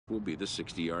will be the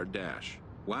 60-yard dash.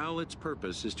 While its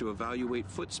purpose is to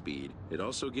evaluate foot speed, it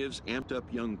also gives amped-up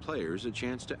young players a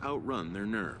chance to outrun their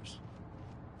nerves.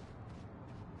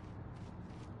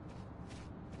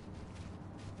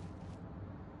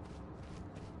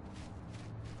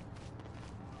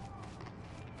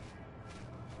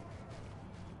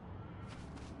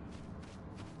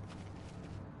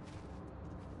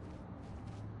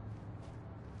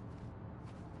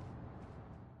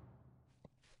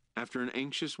 After an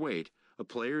anxious wait, a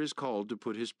player is called to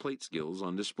put his plate skills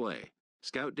on display.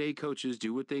 Scout Day coaches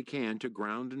do what they can to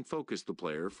ground and focus the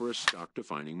player for a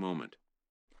stock-defining moment.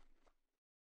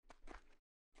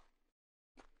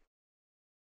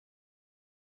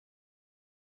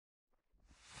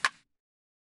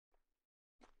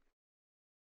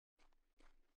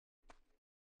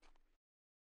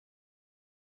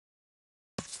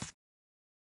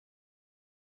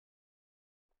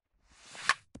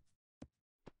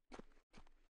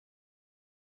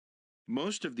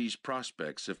 Most of these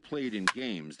prospects have played in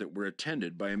games that were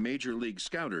attended by a Major League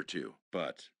Scout or two,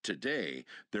 but today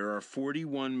there are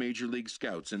 41 Major League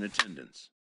Scouts in attendance.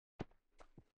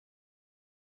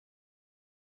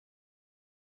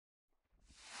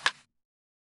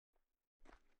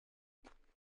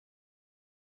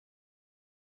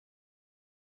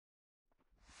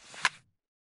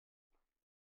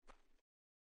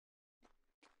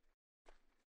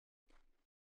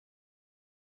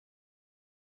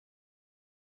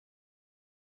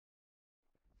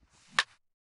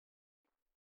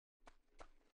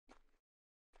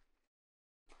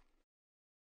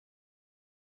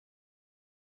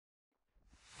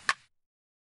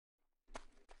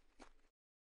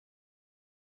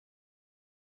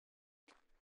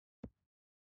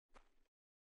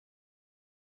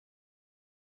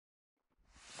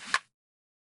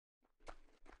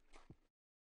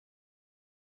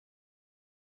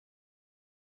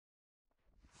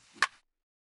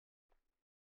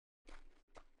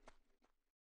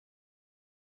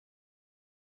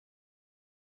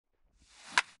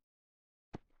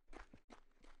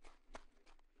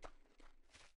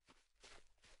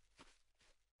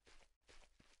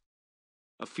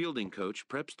 A fielding coach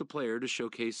preps the player to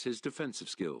showcase his defensive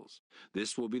skills.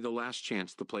 This will be the last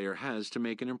chance the player has to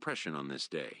make an impression on this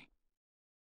day.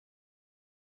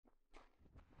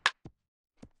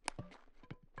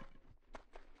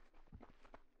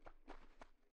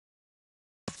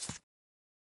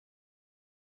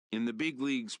 In the big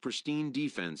leagues, pristine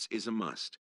defense is a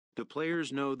must. The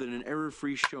players know that an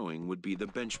error-free showing would be the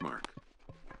benchmark.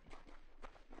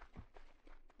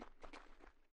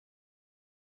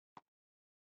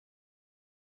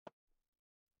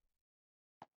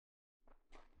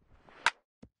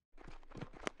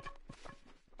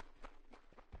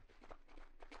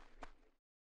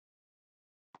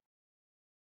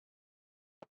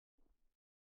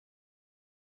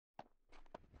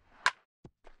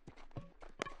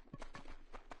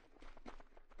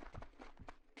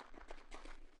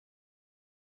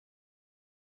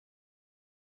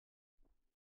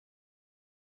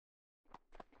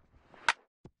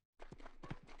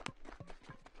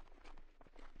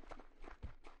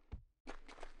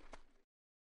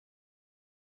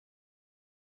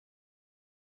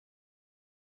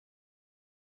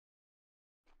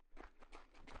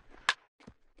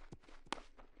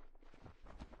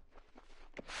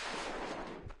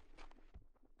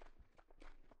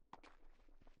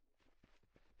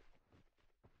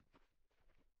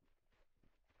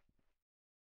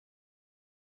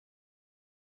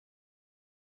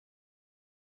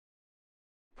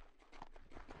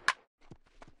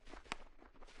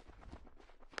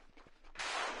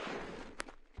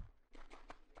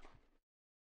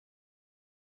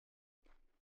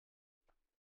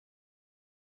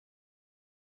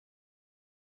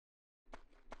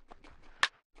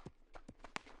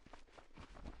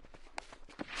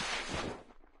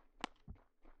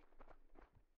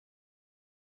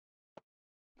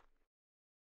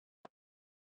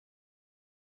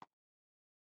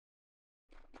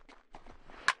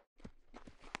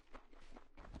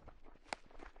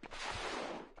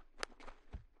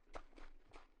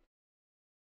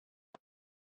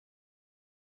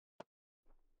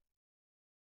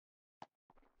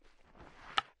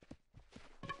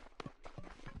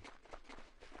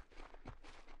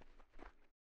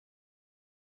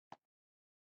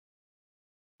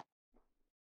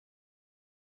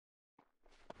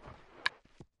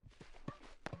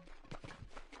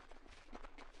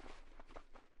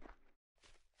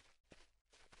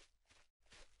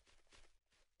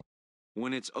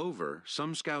 When it's over,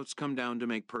 some scouts come down to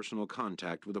make personal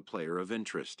contact with a player of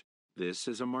interest. This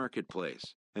is a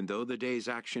marketplace, and though the day's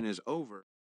action is over,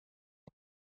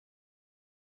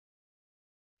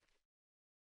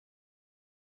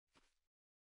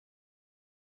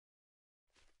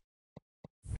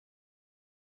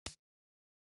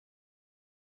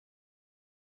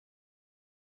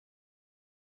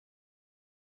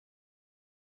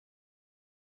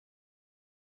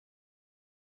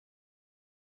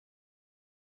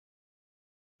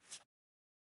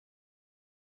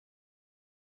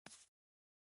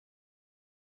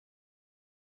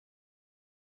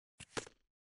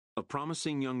 A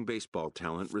promising young baseball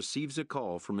talent receives a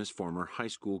call from his former high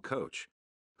school coach,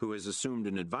 who has assumed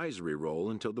an advisory role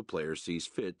until the player sees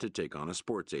fit to take on a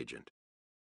sports agent.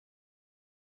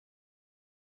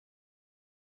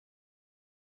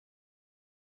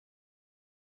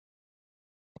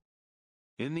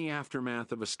 In the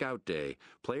aftermath of a scout day,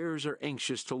 players are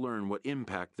anxious to learn what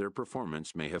impact their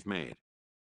performance may have made.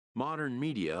 Modern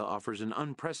media offers an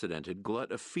unprecedented glut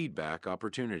of feedback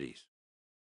opportunities.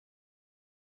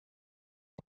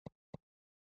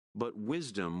 But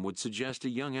wisdom would suggest a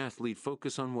young athlete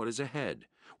focus on what is ahead,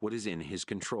 what is in his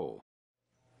control.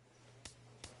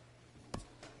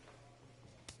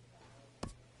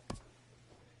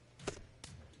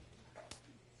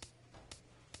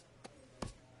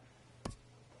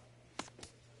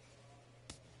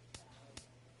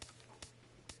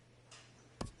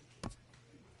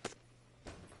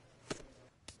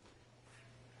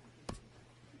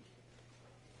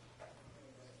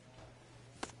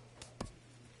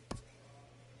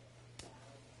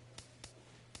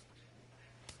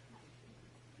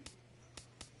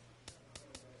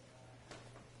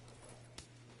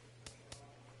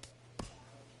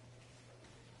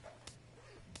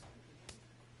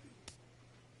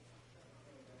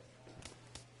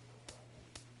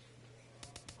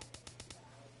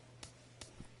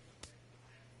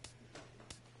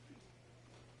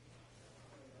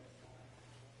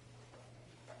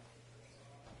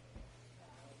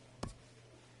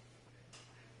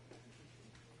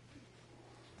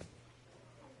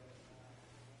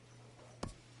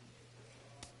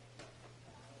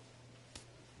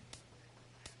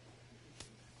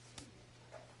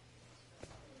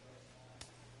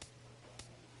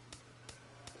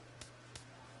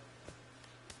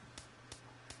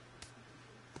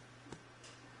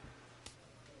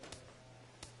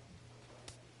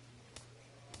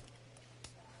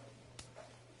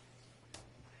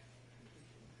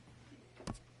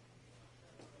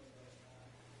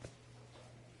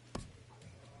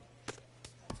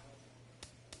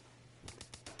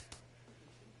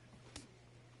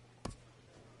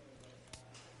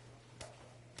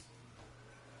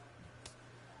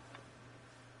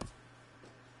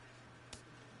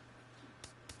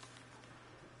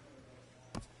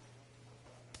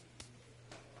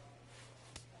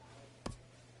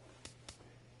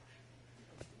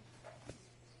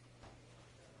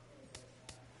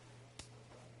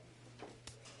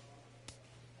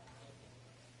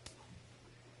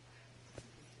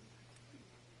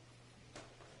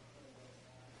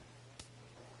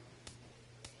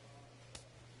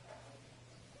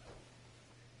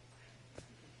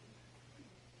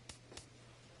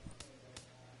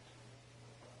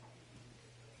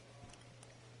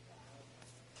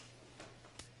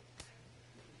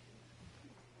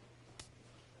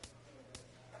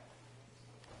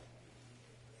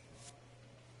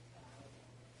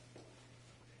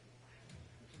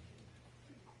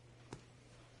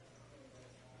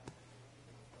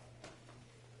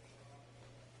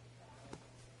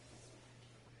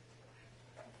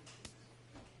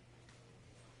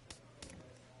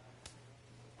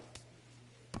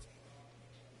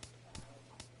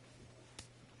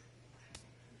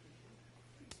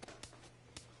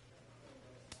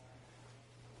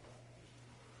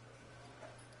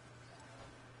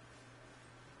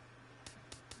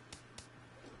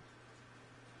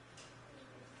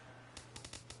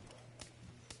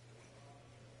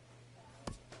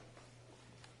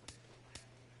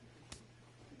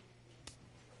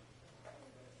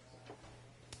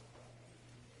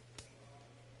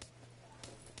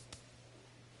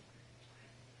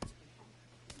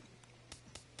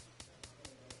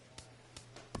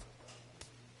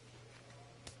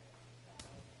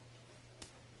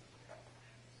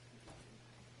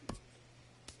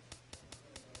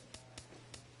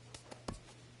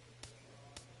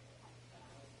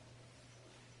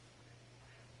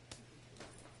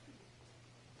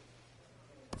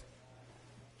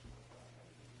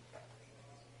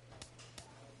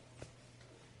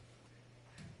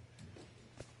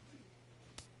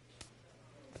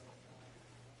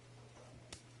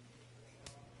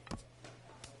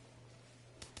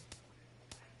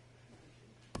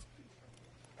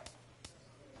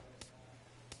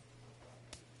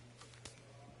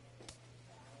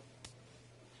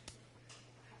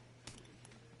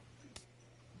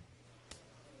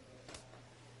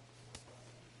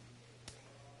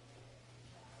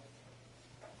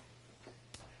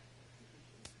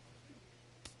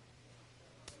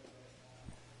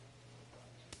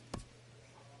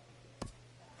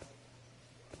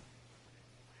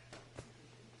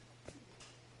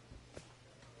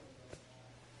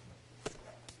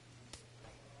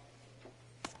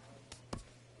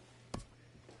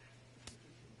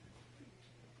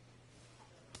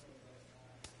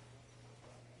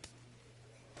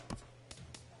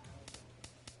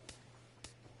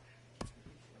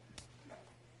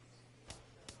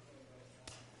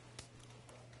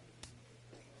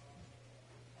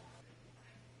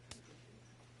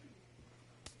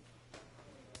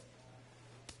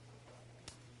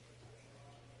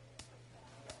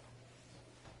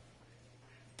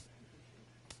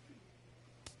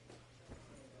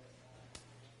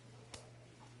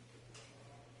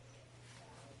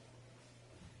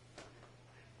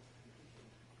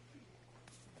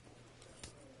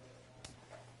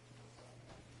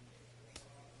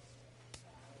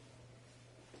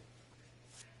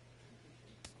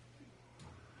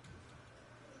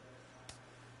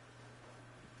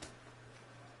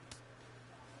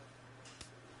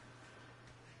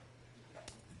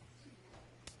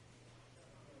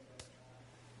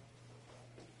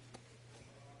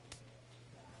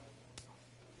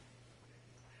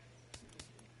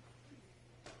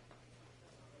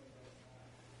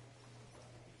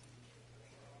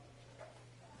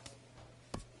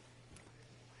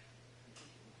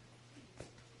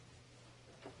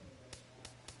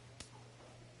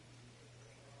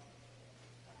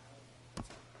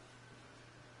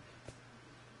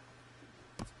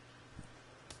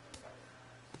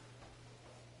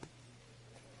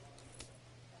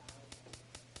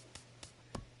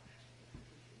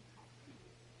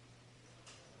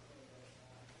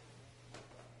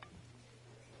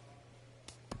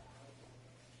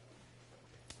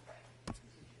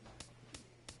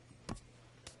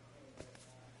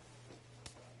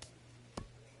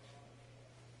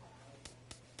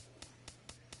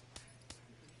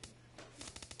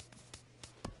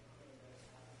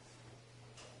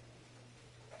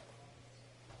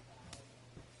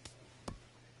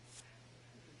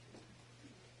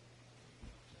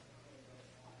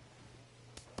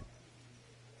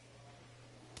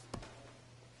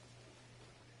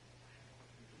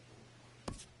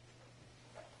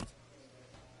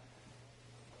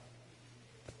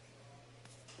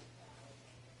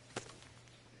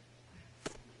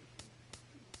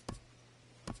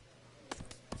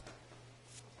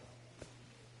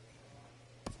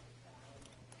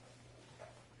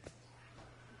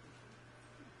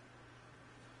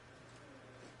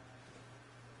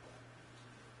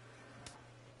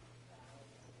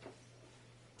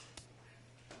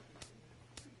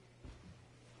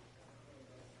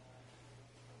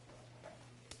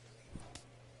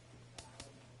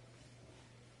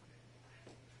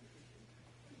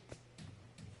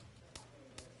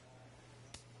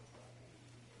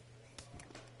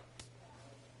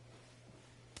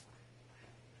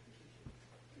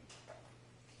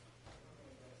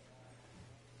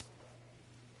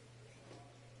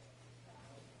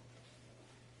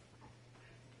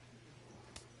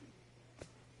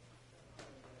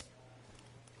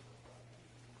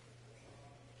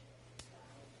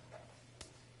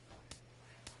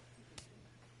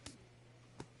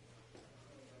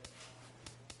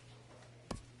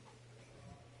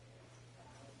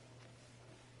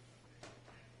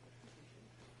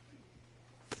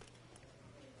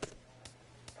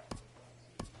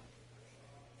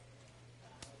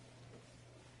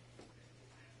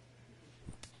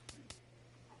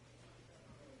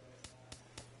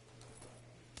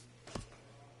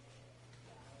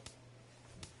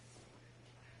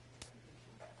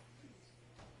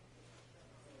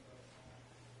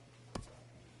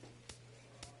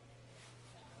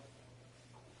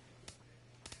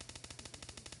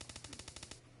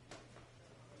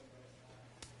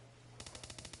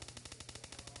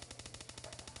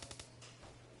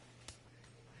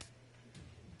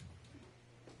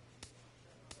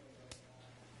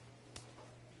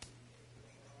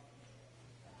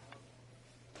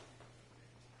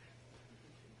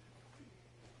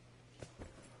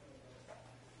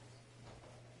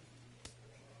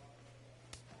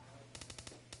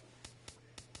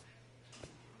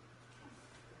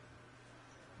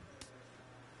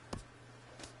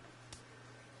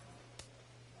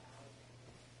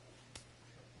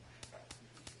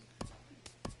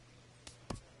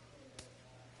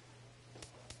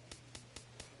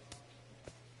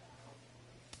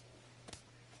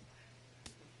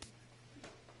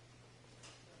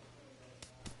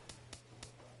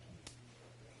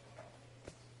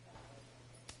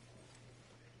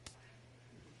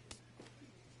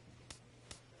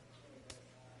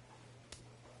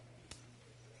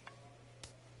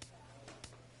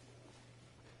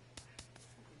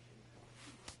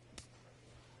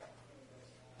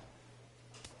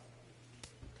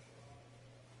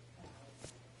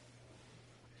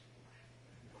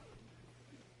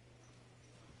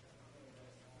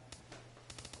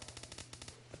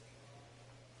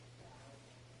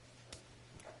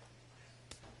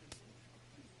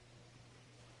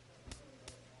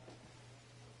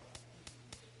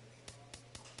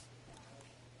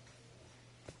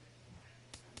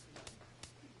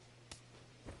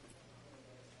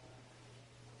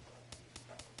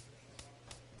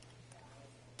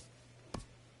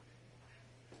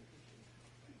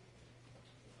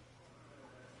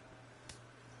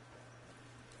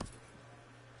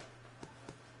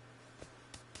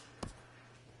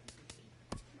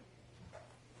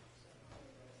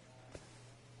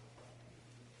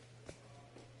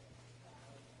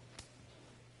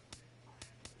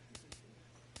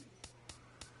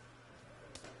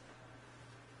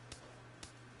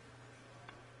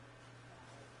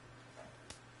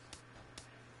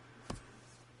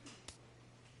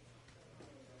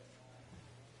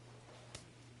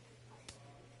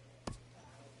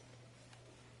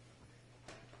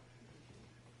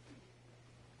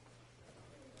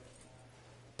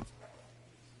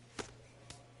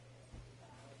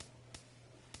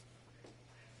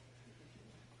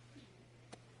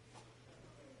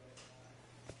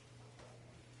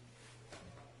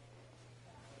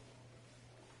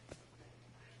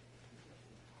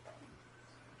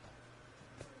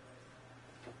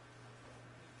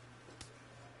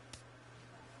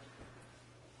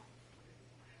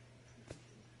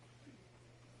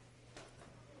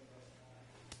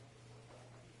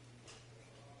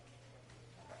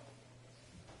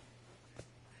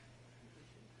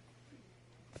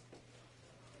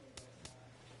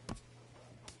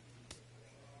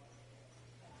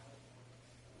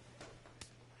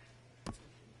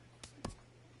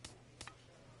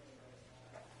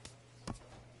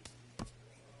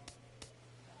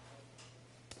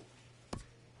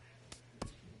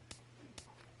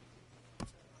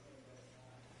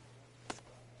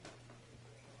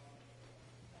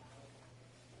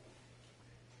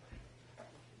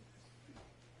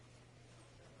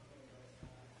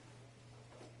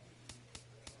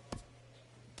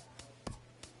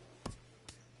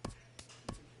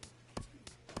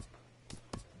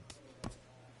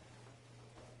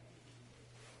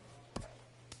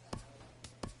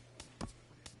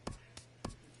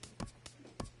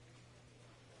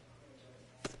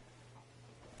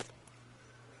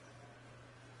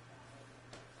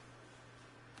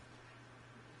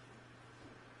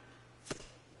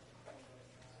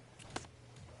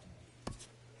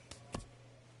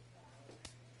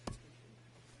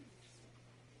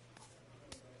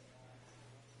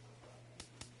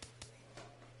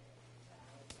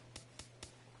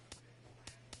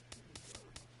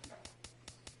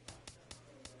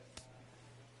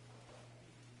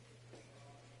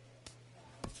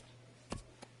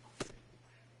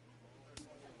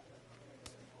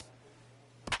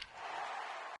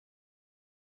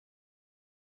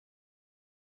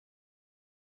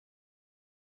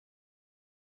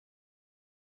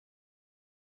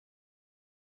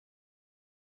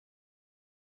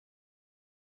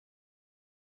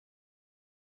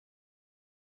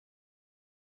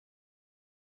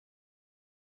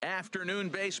 Afternoon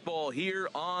baseball here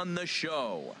on the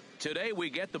show. Today we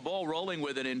get the ball rolling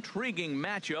with an intriguing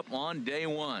matchup on day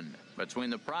one between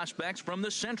the prospects from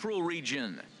the Central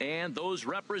region and those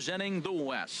representing the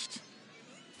West.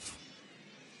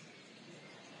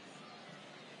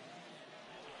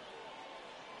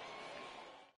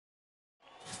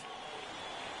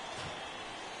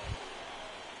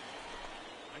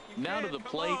 Now to the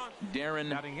plate,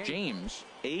 Darren James,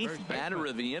 eighth batter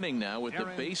of the inning now with the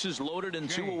bases loaded and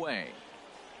 2 away.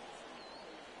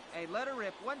 Hey, let her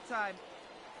rip one time.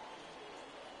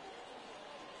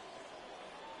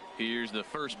 Here's the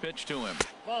first pitch to him.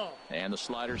 Ball. And the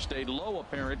slider stayed low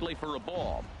apparently for a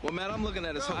ball. Well, Matt, I'm looking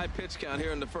at his high pitch count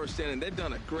here in the first inning. They've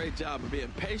done a great job of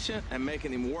being patient and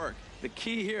making him work. The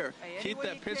key here, keep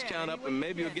that pitch count up and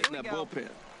maybe you'll get in that bullpen.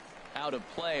 Out of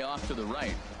play off to the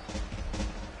right.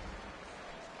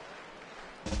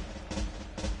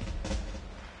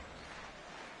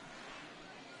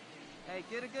 Hey,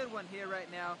 get a good one here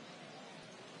right now.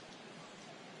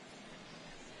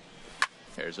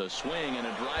 There's a swing and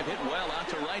a drive hit well out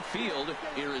to right field.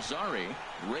 Irizarry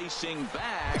racing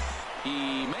back.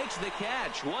 He makes the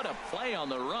catch. What a play on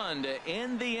the run to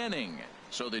end the inning.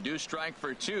 So they do strike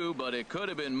for 2, but it could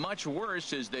have been much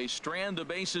worse as they strand the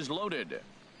bases loaded.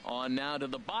 On now to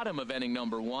the bottom of inning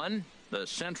number 1. The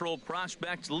Central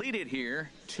prospects lead it here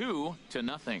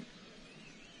 2-0.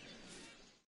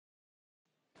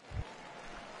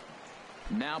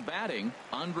 Now batting,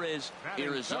 Andres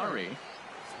Irizarry.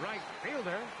 Right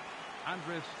fielder,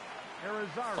 Andres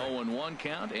Irizarry. 0-1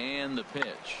 count and the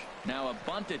pitch. Now a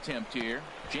bunt attempt here.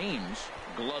 James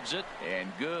gloves it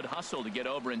and good hustle to get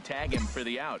over and tag him for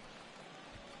the out.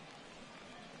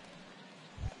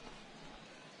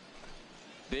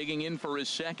 Digging in for his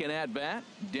second at bat,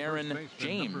 Darren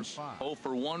James. 0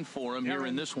 for 1 for him here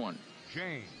in this one.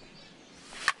 James.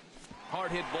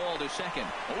 Hard hit ball to second.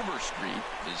 Overstreet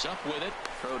is up with it.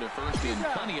 Throw to first in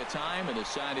plenty of time, and the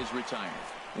side is retired.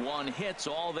 1 hit's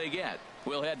all they get.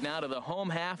 We'll head now to the home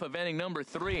half of inning number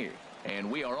 3,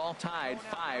 and we are all tied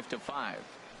 5-5.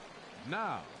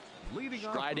 Now, leading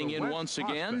striding in once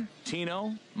again,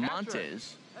 Tino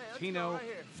Montes. Tino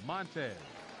Montes.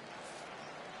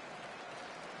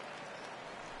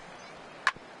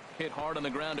 Hit hard on the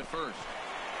ground at first.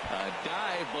 A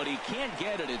dive, but he can't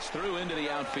get it. It's through into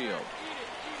the outfield.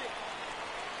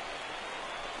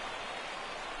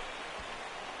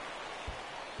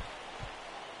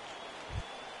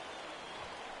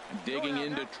 Digging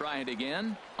in to try it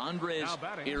again, Andres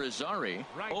Irizarry.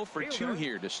 0 for 2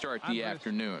 here to start the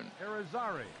afternoon.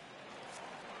 Irizarry.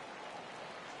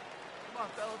 Come on,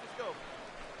 fellas, let's go.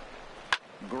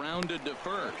 Grounded to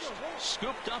first.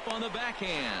 Scooped up on the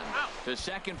backhand. To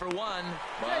second for 1,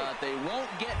 but they won't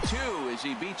get 2 as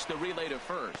he beats the relay to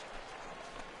first.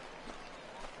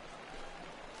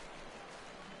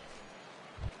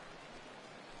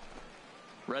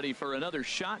 Ready for another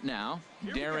shot now,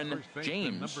 Darren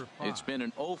James. It's been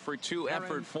an 0 for 2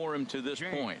 effort for him to this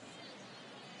point.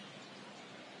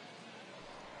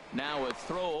 Now a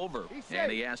throw over,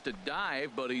 and he has to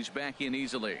dive, but he's back in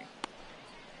easily.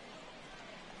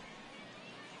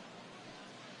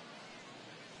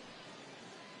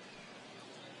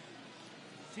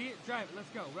 See it, drive it, let's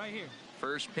go, right here.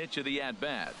 First pitch of the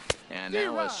at-bat. And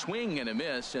now a swing and a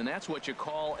miss, and that's what you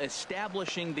call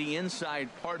establishing the inside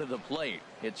part of the plate.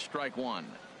 It's strike 1.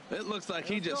 It looks like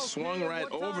he just swung right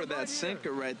over that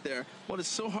sinker right there. What is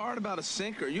so hard about a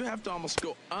sinker, you have to almost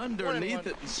go underneath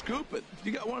it and scoop it. If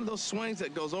you got one of those swings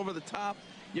that goes over the top,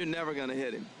 you're never going to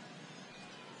hit him.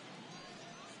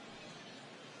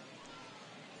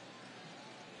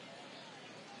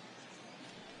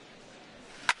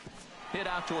 Hit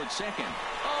out towards second.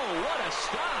 Oh, what a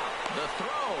stop. The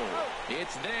throw.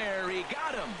 It's there. He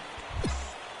got him.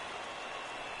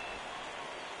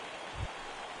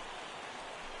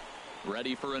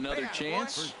 Ready for another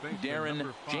chance?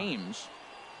 Darren James.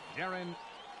 Darren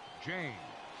James.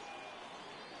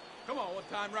 Come on, one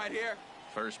time right here.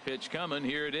 First pitch coming.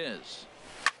 Here it is.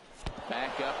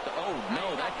 Back up. Oh,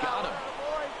 no, that got him.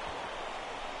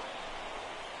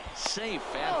 Safe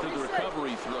after the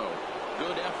recovery throw.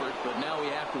 Good effort, but now we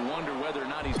have to wonder whether or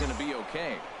not he's going to be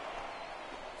okay.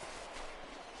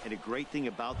 And a great thing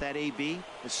about that, AB,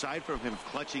 aside from him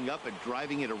clutching up and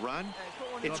driving it a run,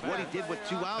 it's what he did with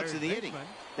 2 outs in the inning.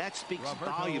 That speaks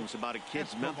volumes about a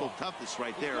kid's mental toughness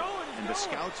right there, and the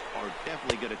scouts are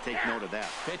definitely going to take note of that.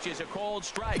 Pitch is a cold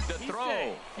strike, the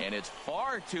throw, and it's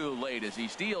far too late as he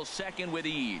steals second with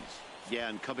ease. Yeah,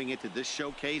 and coming into this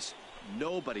showcase,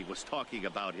 nobody was talking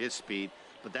about his speed,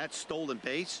 but that stolen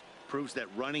base proves that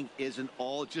running isn't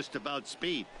all just about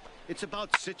speed. It's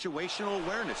about situational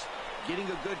awareness, getting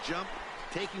a good jump,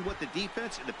 taking what the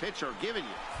defense and the pitcher are giving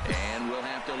you. And we'll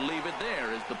have to leave it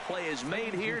there as the play is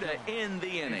made here to end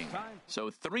the inning. So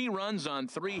 3 runs on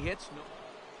 3 hits.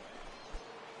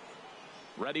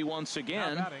 Ready once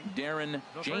again, Darren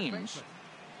James.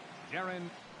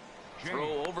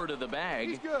 Throw over to the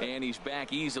bag, and he's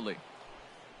back easily.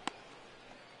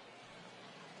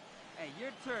 Hey,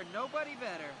 your turn. Nobody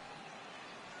better.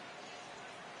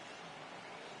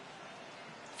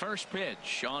 First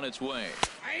pitch on its way.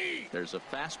 There's a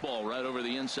fastball right over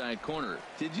the inside corner.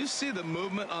 Did you see the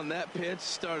movement on that pitch?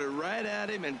 Started right at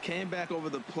him and came back over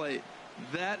the plate.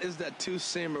 That is that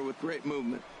two-seamer with great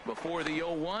movement. Before the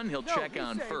 0-1, he'll check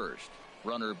on first.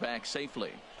 Runner back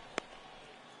safely.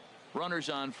 Runners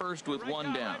on first with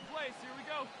 1 down.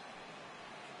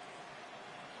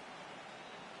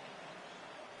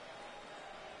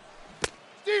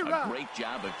 A great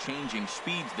job of changing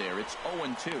speeds there. It's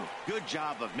 0-2. Good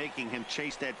job of making him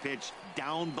chase that pitch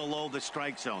down below the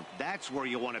strike zone. That's where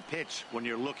you want to pitch when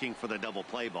you're looking for the double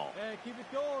play ball. Hey, keep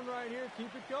it going right here.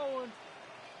 Keep it going.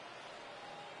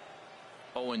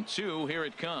 0-2, here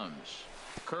it comes.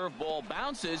 Curveball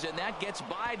bounces, and that gets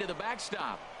by to the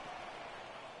backstop.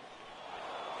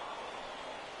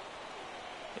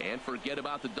 And forget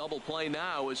about the double play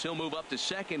now as he'll move up to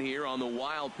second here on the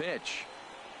wild pitch.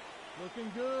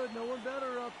 Looking good. No one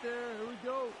better up there. Here we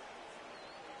go.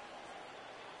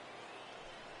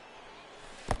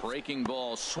 Breaking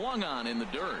ball swung on in the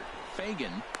dirt.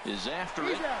 Fagan is after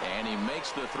it, and he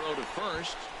makes the throw to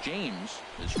first. James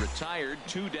is retired,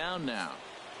 2 down now.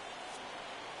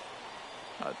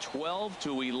 A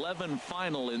 12-11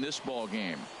 final in this ball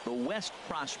game. The West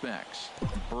Prospects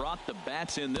brought the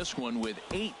bats in this one with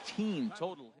 18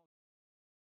 total.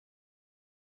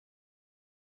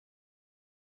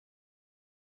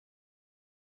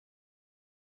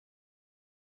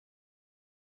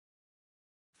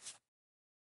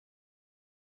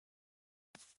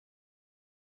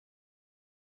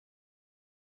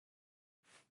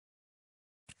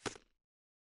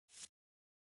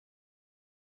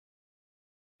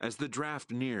 As the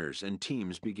draft nears and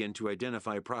teams begin to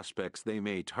identify prospects they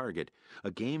may target,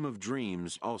 a game of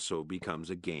dreams also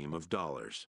becomes a game of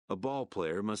dollars. A ball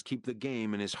player must keep the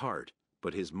game in his heart,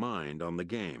 but his mind on the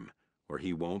game, or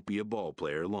he won't be a ball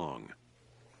player long.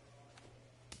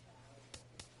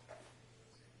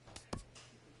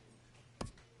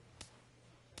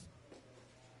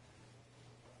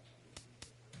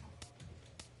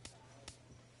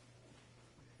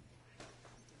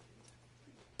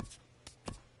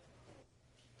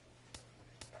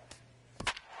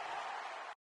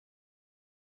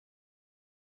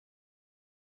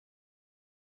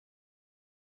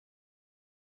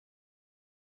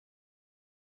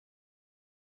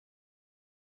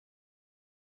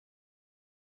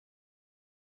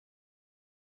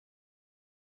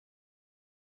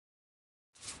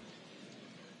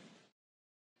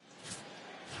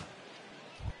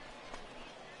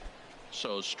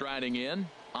 So striding in,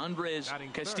 Andres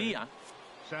Castilla.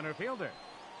 Center fielder.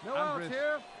 No outs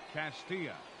here.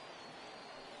 Castilla.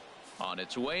 On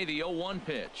its way, the 0-1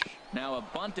 pitch. Now a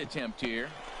bunt attempt here.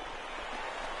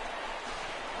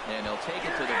 And he'll take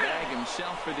it to the bag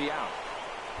himself for the out.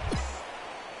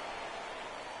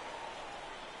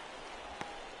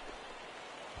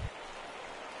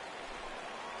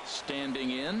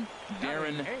 Standing in,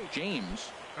 Darren James.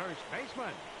 First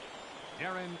baseman,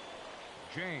 Darren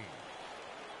James.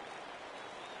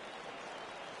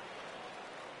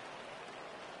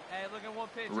 Hey, look at one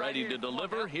pitch. Ready to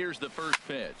deliver. Here's the first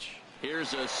pitch.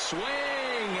 Here's a swing,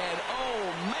 and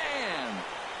oh man,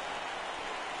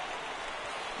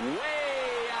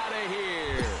 way out of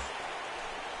here.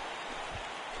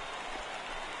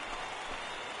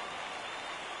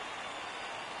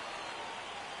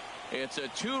 It's a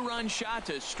 2-run shot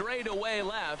to straightaway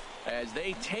left. As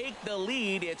they take the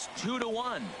lead, it's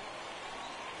 2-1.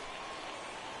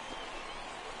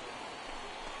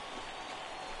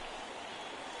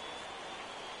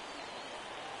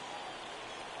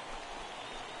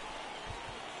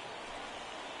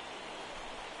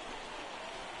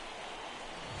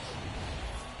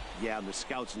 Yeah, and the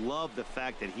scouts love the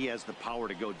fact that he has the power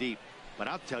to go deep. But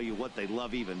I'll tell you what they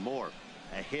love even more.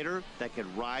 A hitter that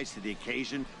can rise to the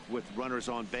occasion with runners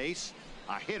on base.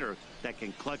 A hitter that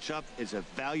can clutch up is a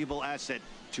valuable asset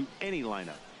to any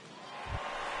lineup.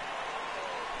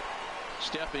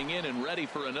 Stepping in and ready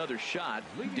for another shot,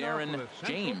 Darren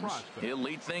James. He'll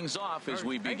lead things off as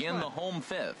we begin the home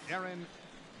fifth. Darren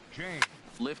James.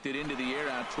 Lifted into the air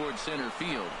out towards center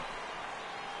field.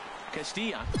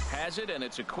 Castilla has it, and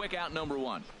it's a quick out, number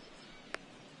 1.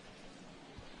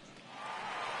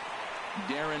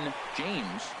 Darren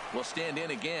James will stand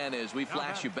in again as we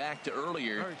flash you back to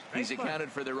earlier. He's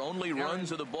accounted for their only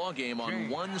runs of the ball game on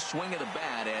one swing of the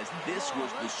bat, as this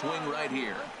was the swing right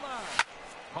here.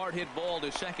 Hard hit ball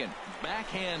to second,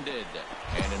 backhanded,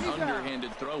 and an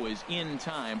underhanded throw is in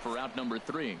time for out number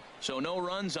 3. So no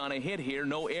runs on a hit here,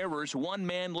 no errors, one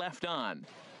man left on.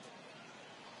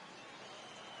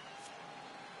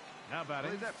 Now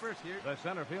batting, the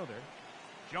center fielder,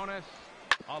 Jonas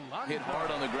Alonso. Hit hard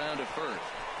on the ground at first.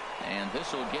 And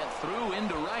this will get through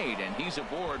into right, and he's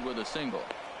aboard with a single.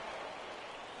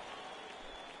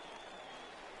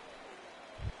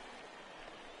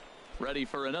 Ready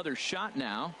for another shot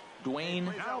now,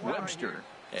 Dwayne Webster,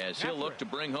 as he'll look to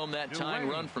bring home that tying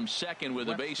run from second with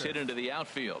a base hit into the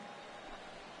outfield.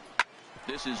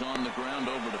 This is on the ground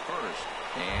over to first,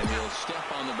 and he'll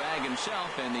step on the bag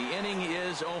himself, and the inning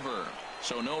is over.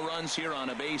 So no runs here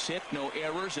on a base hit, no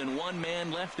errors, and one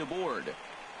man left aboard.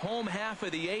 Home half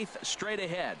of the 8th straight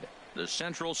ahead. The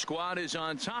Central squad is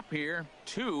on top here,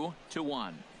 2-1.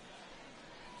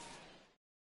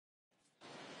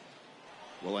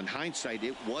 Well, in hindsight,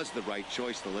 it was the right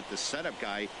choice to let the setup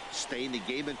guy stay in the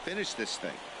game and finish this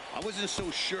thing. I wasn't so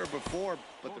sure before,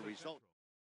 but the result...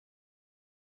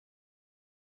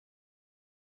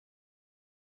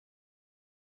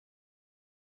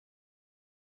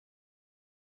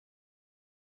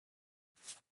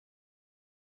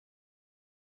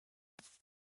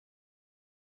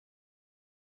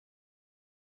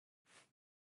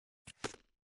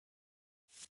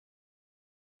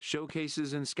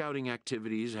 Showcases and scouting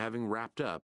activities having wrapped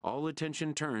up, all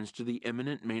attention turns to the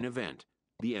imminent main event,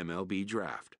 the MLB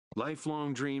draft.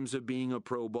 Lifelong dreams of being a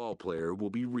pro ball player will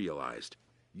be realized.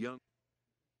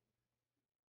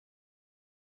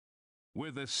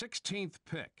 With the 16th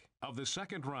pick of the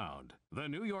second round, the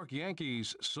New York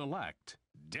Yankees select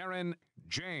Darren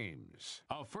James,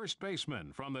 a first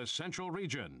baseman from the Central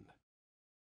Region.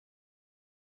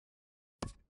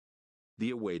 The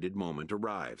awaited moment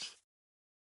arrives.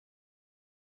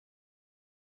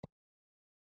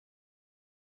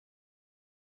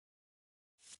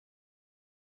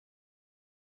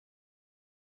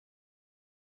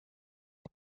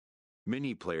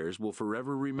 Many players will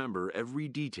forever remember every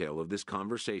detail of this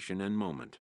conversation and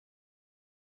moment.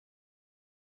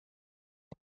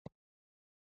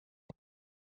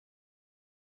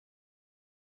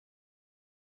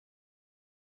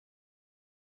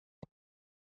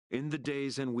 In the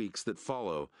days and weeks that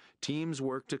follow, teams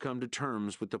work to come to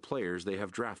terms with the players they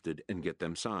have drafted and get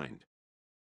them signed.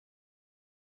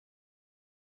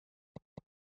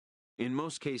 In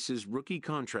most cases, rookie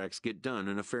contracts get done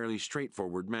in a fairly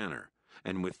straightforward manner.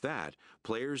 And with that,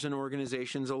 players and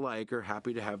organizations alike are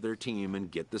happy to have their team and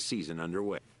get the season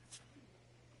underway.